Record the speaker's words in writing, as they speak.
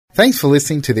Thanks for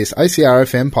listening to this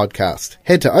OCRFM podcast.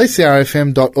 Head to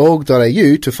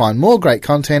ocrfm.org.au to find more great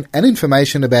content and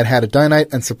information about how to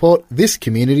donate and support this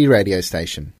community radio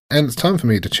station. And it's time for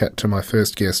me to chat to my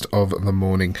first guest of the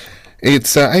morning.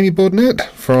 It's Amy Bordnett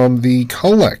from the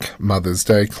Colac Mother's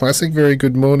Day Classic. Very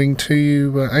good morning to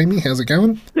you, Amy. How's it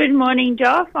going? Good morning,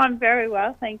 Joff. I'm very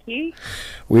well, thank you.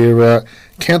 We're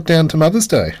countdown to Mother's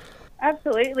Day.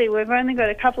 Absolutely. We've only got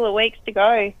a couple of weeks to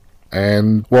go.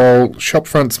 And while shop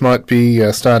fronts might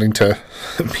be starting to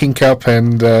pink up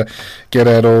and get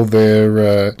out all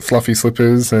their fluffy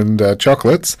slippers and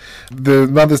chocolates, the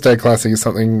Mother's Day Classic is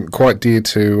something quite dear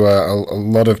to a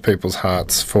lot of people's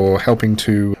hearts for helping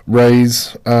to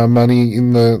raise money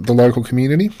in the local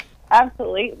community.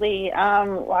 Absolutely.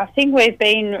 I think we've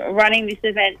been running this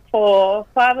event for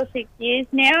 5 or 6 years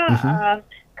now. A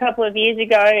couple of years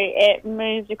ago, it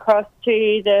moved across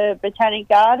to the Botanic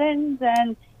Gardens,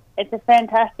 and it's a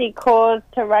fantastic cause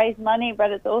to raise money, but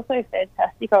it's also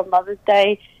fantastic on Mother's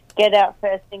Day. Get out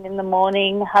first thing in the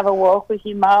morning, have a walk with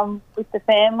your mum, with the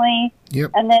family,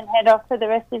 and then head off for the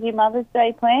rest of your Mother's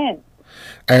Day plans.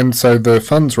 And so the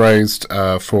funds raised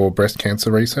for breast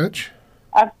cancer research?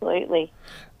 Absolutely.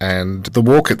 And the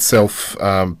walk itself,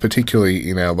 particularly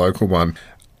in our local one,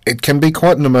 it can be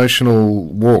quite an emotional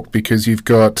walk because you've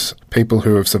got people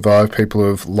who have survived, people who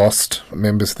have lost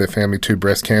members of their family to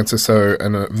breast cancer. So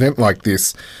an event like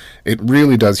this, it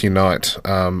really does unite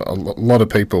a lot of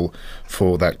people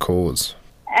for that cause.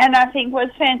 And I think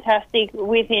what's fantastic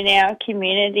within our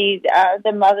community,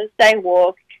 the Mother's Day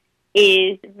walk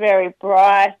is very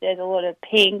bright. There's a lot of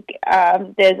pink.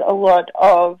 There's a lot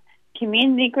of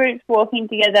community groups walking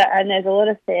together, and there's a lot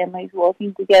of families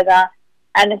walking together.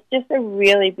 And it's just a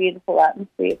really beautiful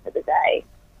atmosphere for the day.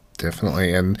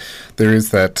 Definitely, and there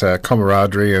is that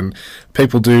camaraderie, and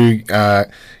people do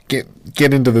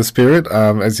get into the spirit.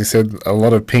 As you said, a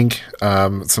lot of pink,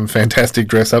 some fantastic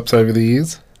dress-ups over the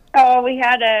years. Oh, we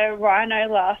had a rhino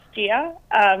last year,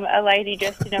 a lady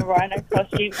dressed in a rhino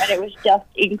costume, and it was just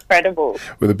incredible.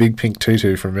 With a big pink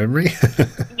tutu from memory.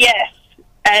 Yes.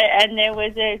 And there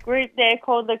was a group there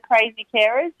called the Crazy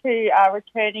Carers who are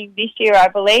returning this year, I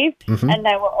believe, and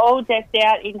they were all decked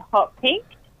out in hot pink,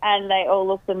 and they all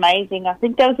looked amazing. I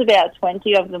think there was about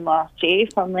 20 of them last year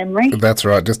from memory. That's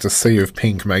right, just a sea of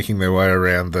pink making their way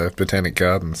around the Botanic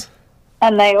Gardens.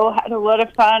 And they all had a lot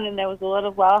of fun, and there was a lot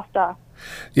of laughter.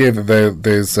 Yeah,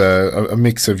 there's a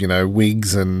mix of,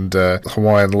 wigs and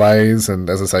Hawaiian leis and,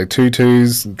 as I say,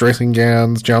 tutus, dressing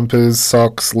gowns, jumpers,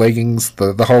 socks, leggings,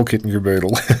 the whole kit and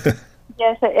caboodle.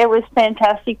 Yes, it was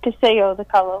fantastic to see all the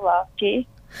colour last year.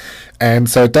 And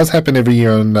so it does happen every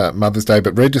year on Mother's Day,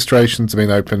 but registrations have been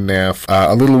open now for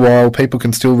a little while. People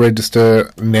can still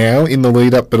register now in the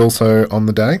lead-up, but also on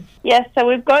the day? Yes, so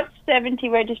we've got 70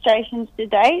 registrations to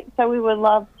date, so we would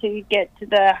love to get to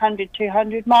the 100,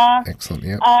 200 mark. Excellent,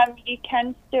 yeah. You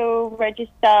can still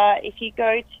register if you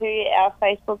go to our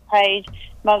Facebook page,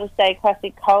 Mother's Day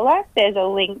Classic Colac. There's a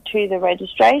link to the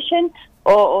registration,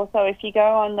 or also if you go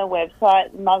on the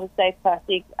website, Mother's Day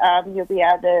Classic, you'll be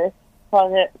able to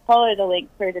follow the link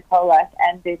through to Colac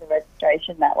and do the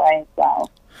registration that way as well.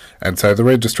 And so the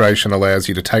registration allows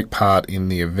you to take part in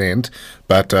the event,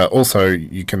 but also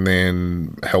you can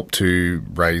then help to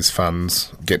raise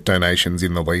funds, get donations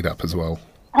in the lead-up as well.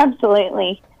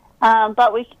 Absolutely.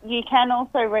 But you can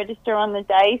also register on the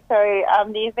day. So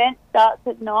the event starts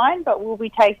at 9, but we'll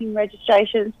be taking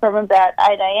registrations from about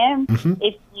 8 a.m.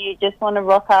 If you just want to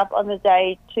rock up on the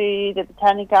day to the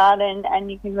Botanic Garden, and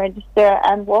you can register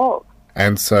and walk.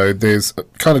 And so there's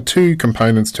kind of two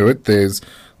components to it. There's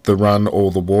the run or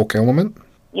the walk element.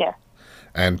 Yeah.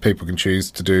 And people can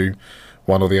choose to do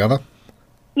one or the other.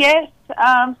 Yes.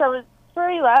 So it's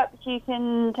 3 laps. You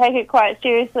can take it quite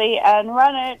seriously and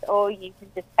run it, or you can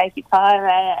just take your time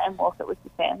and walk it with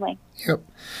your family. Yep.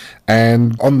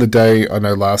 And on the day, I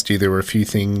know last year there were a few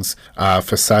things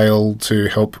for sale to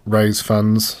help raise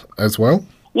funds as well.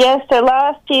 Yes. So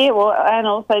last year, and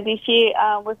also this year,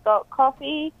 we've got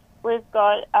coffee. We've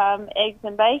got eggs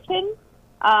and bacon,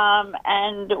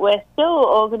 and we're still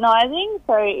organising,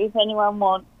 so if anyone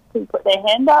wants to put their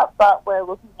hand up, but we're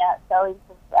looking at selling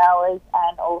some flowers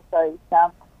and also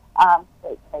some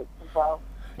sweet cakes as well.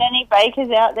 Any bakers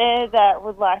out there that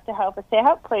would like to help us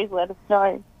out, please let us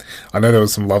know. I know there were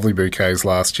some lovely bouquets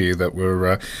last year that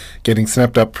were getting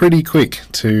snapped up pretty quick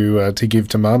to give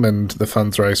to Mum, and the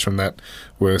funds raised from that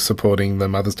were supporting the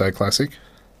Mother's Day Classic.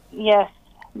 Yes.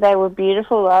 They were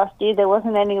beautiful last year. There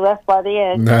wasn't any left by the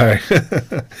end.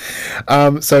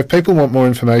 No. So if people want more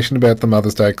information about the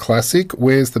Mother's Day Classic,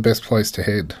 where's the best place to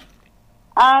head?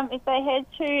 If they head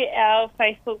to our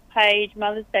Facebook page,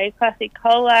 Mother's Day Classic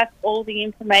Colac, all the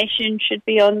information should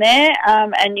be on there,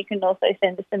 and you can also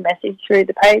send us a message through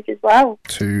the page as well.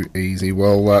 Too easy.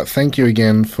 Well, thank you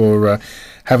again for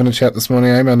having a chat this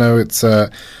morning, Amy. I know it's a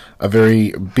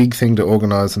very big thing to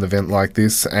organise an event like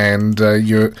this, and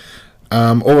you're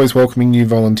always welcoming new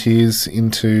volunteers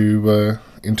into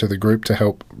the group to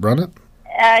help run it.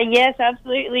 Yes,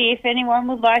 absolutely. If anyone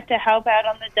would like to help out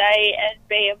on the day and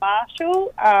be a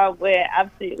marshal, we're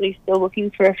absolutely still looking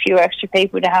for a few extra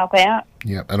people to help out.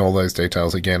 Yeah, and all those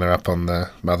details again are up on the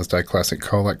Mother's Day Classic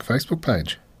Colac Facebook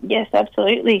page. Yes,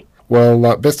 absolutely.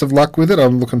 Well, best of luck with it.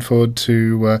 I'm looking forward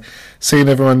to seeing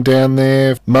everyone down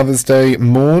there. Mother's Day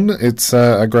morn. It's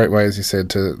a great way, as you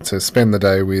said, to spend the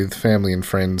day with family and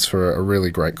friends for a really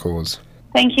great cause.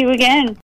 Thank you again.